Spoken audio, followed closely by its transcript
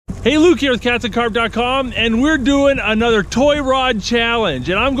Hey, Luke here with catsandcarp.com, and we're doing another toy rod challenge.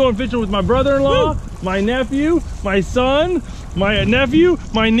 And I'm going fishing with my brother-in-law, my nephew, my son, my nephew,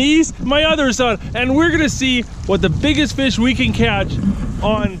 my niece, my other son. And we're gonna see what the biggest fish we can catch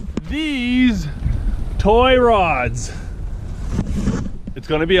on these toy rods. It's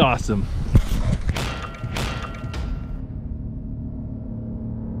gonna be awesome.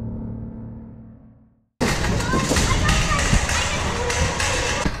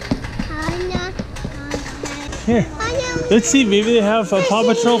 Here, let's see, maybe they have a Paw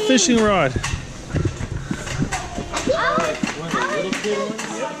Patrol fishing rod.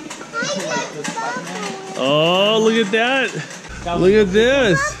 Oh, look at that. Look at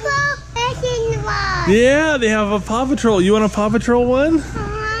this. Yeah, they have a Paw Patrol. You want a Paw Patrol one?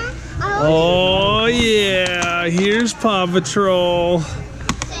 Oh, yeah. Here's Paw Patrol.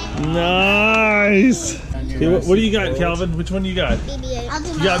 Nice. Okay, what do you got, Calvin? Which one do you got?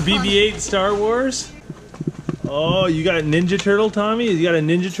 BB-8. You got BB-8 Star Wars? Oh, you got Ninja Turtle, Tommy? You got a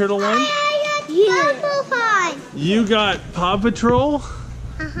Ninja Turtle one? Yeah. You got Paw Patrol?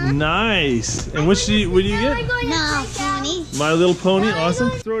 Nice. And what do you get? No, Pony. My Little Pony. Awesome.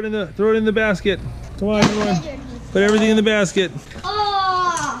 Throw it in the basket. Come on, everyone. Put everything in the basket.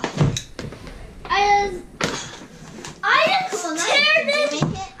 Oh, I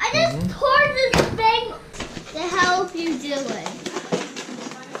just tore this thing to help you do it.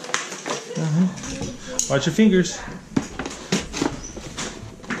 Watch your fingers.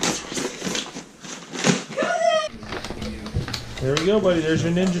 There we go, buddy. There's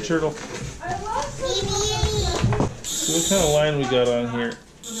your Ninja Turtle. See what kind of line we got on here.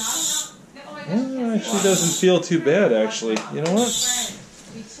 Oh, actually doesn't feel too bad, actually. You know what?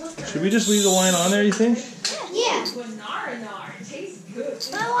 Should we just leave the line on there, you think? Yeah.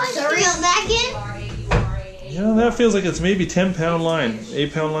 The reel back in? Yeah, that feels like it's maybe 10-pound line.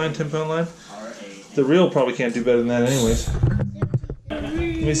 8-pound line, 10-pound line. The reel probably can't do better than that anyways. Let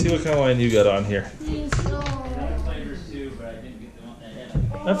me see what kind of line you got on here.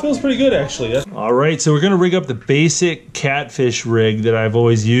 That feels pretty good, actually. All right, so we're gonna rig up the basic catfish rig that I've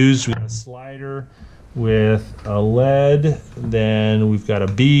always used. We got a slider with a lead, then we've got a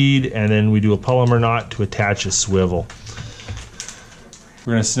bead, and then we do a polymer knot to attach a swivel.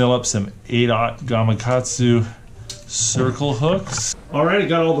 We're gonna snell up some 8/0 Gamakatsu circle hooks. All right, I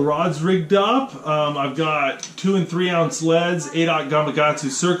got all the rods rigged up. I've got 2 and 3 ounce leads, 8/0 Gamakatsu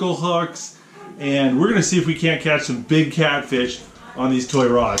circle hooks, and we're gonna see if we can't catch some big catfish on these toy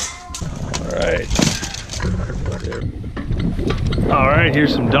rods. All right. All right,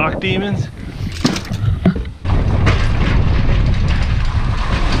 here's some dock demons.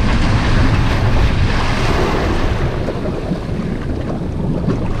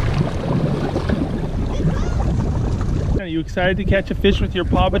 Are you excited to catch a fish with your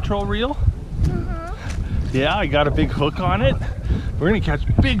Paw Patrol reel? Yeah, I got a big hook on it. We're gonna catch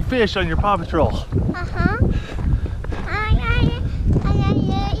big fish on your Paw Patrol. All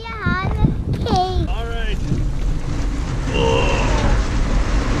right. Oh.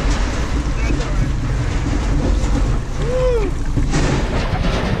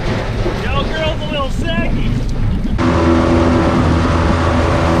 Y'all girl's a little saggy.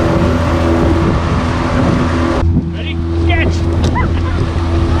 Ready? Catch!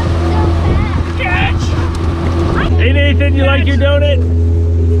 Catch! Hey Nathan, you like your donut?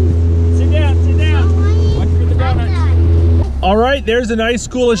 Sit down, sit down. Watch for the donut. All right, there's a nice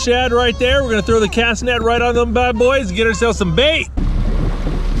school of shad right there. We're gonna throw the cast net right on them bad boys and get ourselves some bait.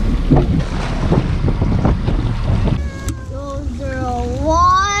 Those are a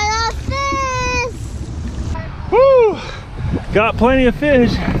lot of fish. Woo! Got plenty of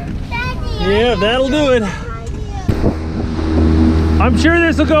fish. Yeah, that'll do it. I'm sure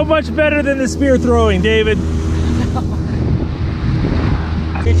this will go much better than the spear throwing, David.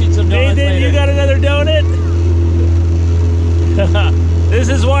 Nathan, you got another donut? This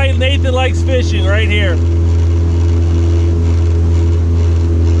is why Nathan likes fishing right here.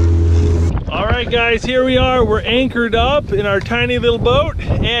 All right, guys, here we are. We're anchored up in our tiny little boat,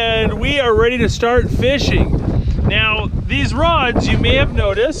 and we are ready to start fishing. Now, these rods, you may have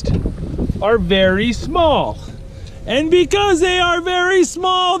noticed, are very small. And because they are very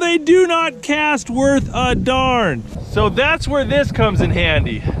small, they do not cast worth a darn. So that's where this comes in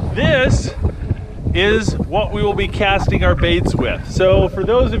handy. This is what we will be casting our baits with. So for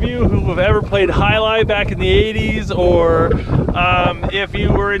those of you who have ever played highlight back in the 80s, or if you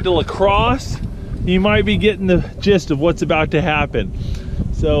were into lacrosse, you might be getting the gist of what's about to happen.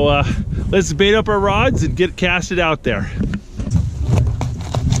 So let's bait up our rods and get casted out there.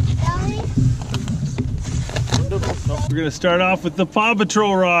 We're gonna start off with the Paw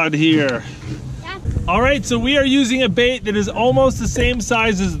Patrol rod here. All right, so we are using a bait that is almost the same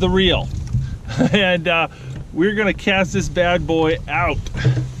size as the reel. And we're gonna cast this bad boy out.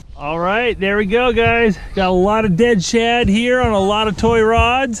 All right, there we go, guys. Got a lot of dead shad here on a lot of toy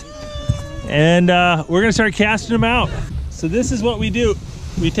rods. And we're gonna start casting them out. So this is what we do.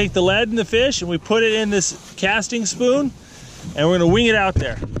 We take the lead and the fish and we put it in this casting spoon and we're gonna wing it out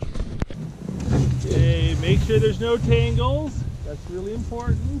there. Okay, make sure there's no tangles. That's really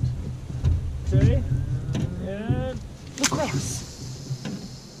important. Okay, and across.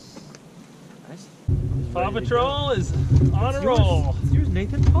 Nice. Paw Patrol is on a roll. It's yours,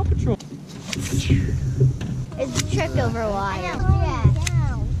 Nathan. Paw Patrol. It's tripped over wire. Yeah.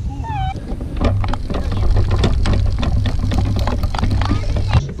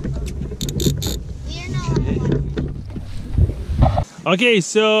 Okay,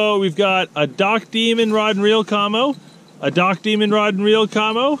 so we've got a Doc Demon rod and reel combo, a Doc Demon rod and reel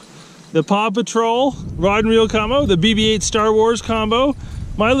combo, the Paw Patrol rod and reel combo, the BB-8 Star Wars combo,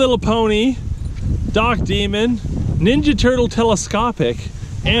 My Little Pony, Doc Demon, Ninja Turtle telescopic,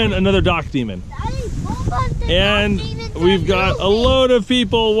 and another Doc Demon. And we've got a load of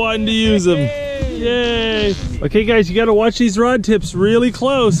people wanting to use them. Yay! Okay guys, you gotta watch these rod tips really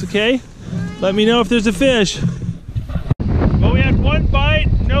close, okay? Let me know if there's a fish. Well, we had one bite,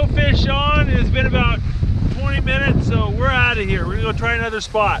 no fish on. It's been about 20 minutes, so we're out of here. We're gonna go try another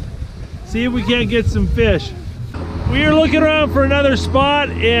spot. See if we can't get some fish. We are looking around for another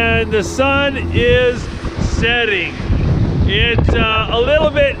spot and the sun is setting. It's a little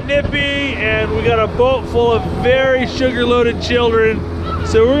bit nippy and we got a boat full of very sugar-loaded children.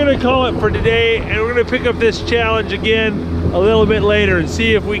 So we're gonna call it for today and we're gonna pick up this challenge again a little bit later and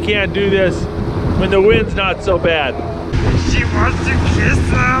see if we can't do this when the wind's not so bad. She wants to kiss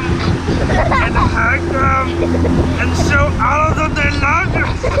them and hug them and show all of them they love you.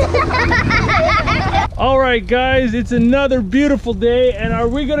 All right, guys, it's another beautiful day, and are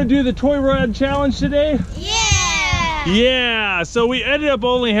we gonna do the toy rod challenge today? Yeah! Yeah, so we ended up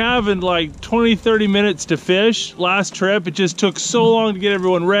only having like 20-30 minutes to fish last trip. It just took so long to get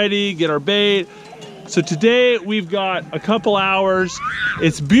everyone ready, get our bait. So today we've got a couple hours.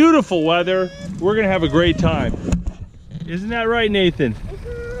 It's beautiful weather. We're gonna have a great time. Isn't that right, Nathan?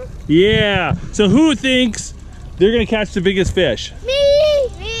 Yeah. So who thinks they're gonna catch the biggest fish? Me!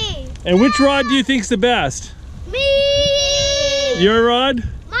 Me! And which rod do you think's the best? Me! Your rod?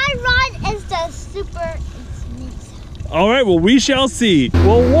 My rod is the super. All right, well, we shall see.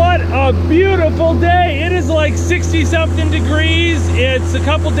 Well, what a beautiful day. It is like 60-something degrees. It's a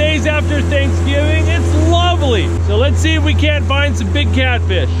couple days after Thanksgiving. It's lovely. So let's see if we can't find some big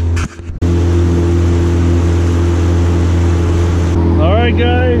catfish. All right,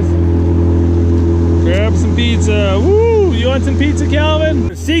 guys. Grab some pizza. Woo! You want some pizza,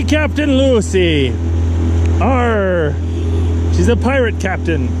 Calvin? Sea Captain Lucy. Arr. She's a pirate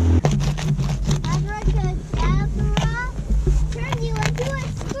captain.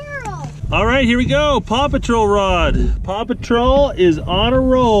 All right, here we go. Paw Patrol rod. Paw Patrol is on a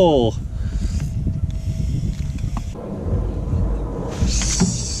roll.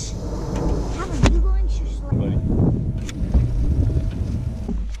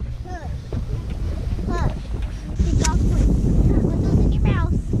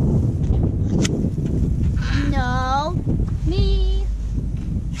 No, me.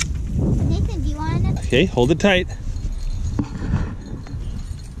 Nathan, do you want to? Okay, hold it tight.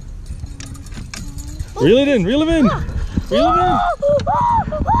 Reel it in, reel him in. Reel him in.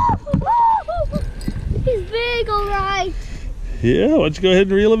 He's big, all right. Yeah, why don't you go ahead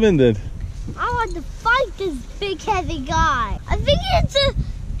and reel him in then? I want to fight this big heavy guy. I think it's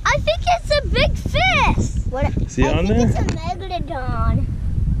a big fish. What? Is he on there? I think it's a megalodon.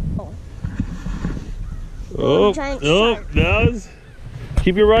 Oh, that was.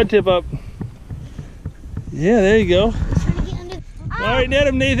 Keep your rod tip up. Yeah, there you go. All right, net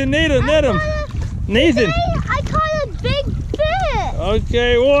him, Nathan, net him. Nathan. I caught a big fish.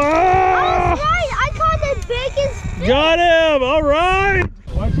 Okay, whoa! That's right, I caught the biggest fish. Got him, all right.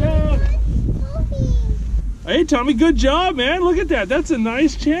 Watch out. Hey, Tommy, good job, man. Look at that. That's a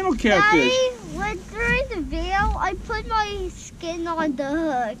nice channel catfish. Daddy, during the video, I put my skin on the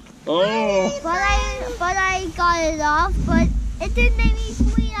hook. Oh. But I got it off, but it didn't make me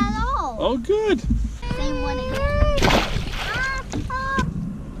clean at all. Oh, good. Same one again.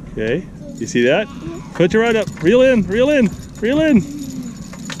 Okay, you see that? Put your rod up. Reel in, reel in, reel in.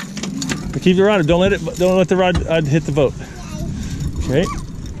 Keep your rod up. Don't let the rod hit the boat. Okay.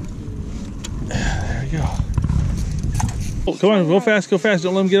 There we go. Oh, come on, go fast, go fast.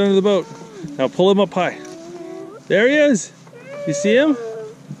 Don't let him get under the boat. Now pull him up high. There he is. You see him?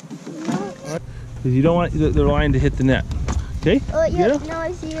 You don't want the line to hit the net. Okay? Oh, yeah, Get him? now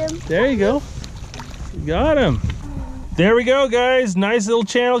I see him. There you go. You got him. There we go, guys. Nice little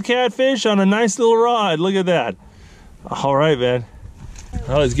channel catfish on a nice little rod. Look at that. All right, man.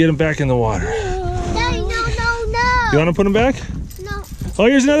 Oh, let's get him back in the water. Daddy, no. You want to put him back? No. Oh,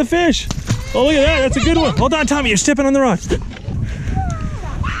 here's another fish. Oh, look at that. That's a good one. Hold on, Tommy. You're stepping on the rod.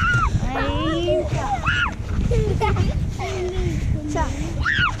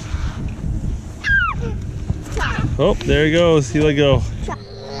 Oh, there he goes. He let go.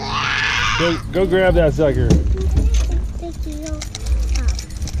 Go grab that sucker.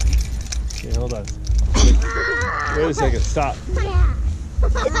 Okay, hold on. Wait a second. Stop.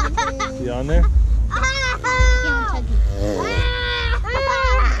 You on there?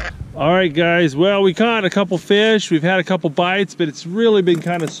 All right, guys. Well, we caught a couple fish. We've had a couple bites, but it's really been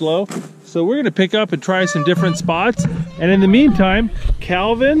kind of slow. So we're going to pick up and try some different spots. And in the meantime,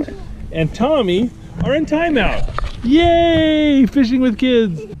 Calvin and Tommy are in timeout. Yay! Fishing with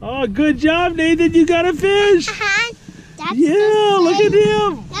kids. Oh, good job, Nathan. You got a fish. Yeah, look at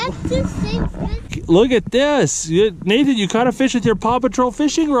him. That's the same fish. Look at this. Nathan, you caught a fish with your Paw Patrol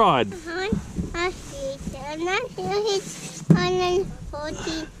fishing rod.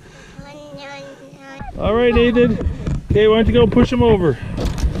 All right, Nathan. Okay, why don't you go push him over?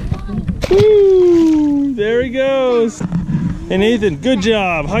 Woo! There he goes. Hey, Nathan, good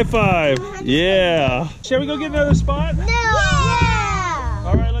job. High five. Yeah. Shall we go get another spot? No. Yeah.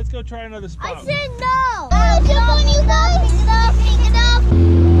 All right, let's go try another spot. I said no. Oh, jump on you guys. Pick it up.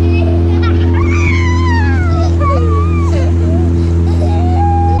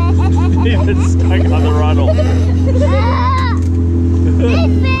 Nathan's stuck on the rod.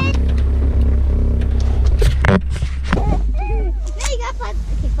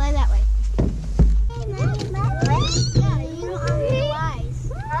 Fly that way.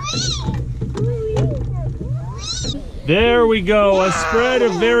 There we go, a spread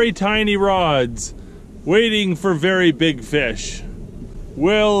of very tiny rods, waiting for very big fish.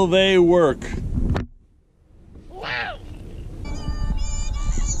 Will they work?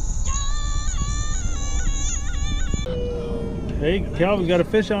 Hey, Calvin's got a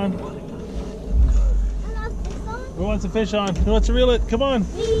fish on. Who wants a fish on? Who wants to reel it? Come on.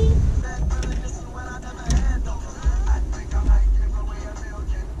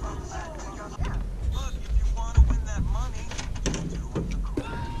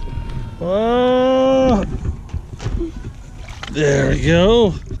 Oh, there we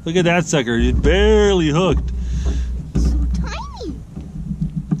go. Look at that sucker. He's barely hooked. So tiny.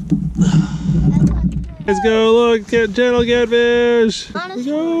 Let's go. Look, channel catfish. Let's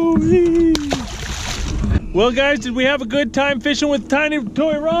go. Well, guys, did we have a good time fishing with tiny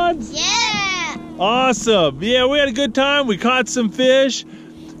toy rods? Yeah. Awesome. Yeah, we had a good time. We caught some fish.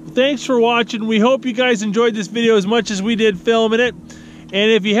 Thanks for watching. We hope you guys enjoyed this video as much as we did filming it. And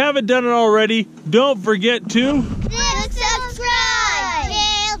if you haven't done it already, don't forget to subscribe.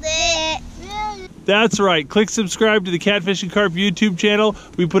 Nailed it. That's right. Click subscribe to the Catfish and Carp YouTube channel.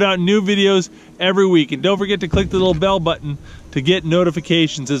 We put out new videos every week. And don't forget to click the little bell button to get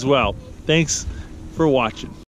notifications as well. Thanks for watching.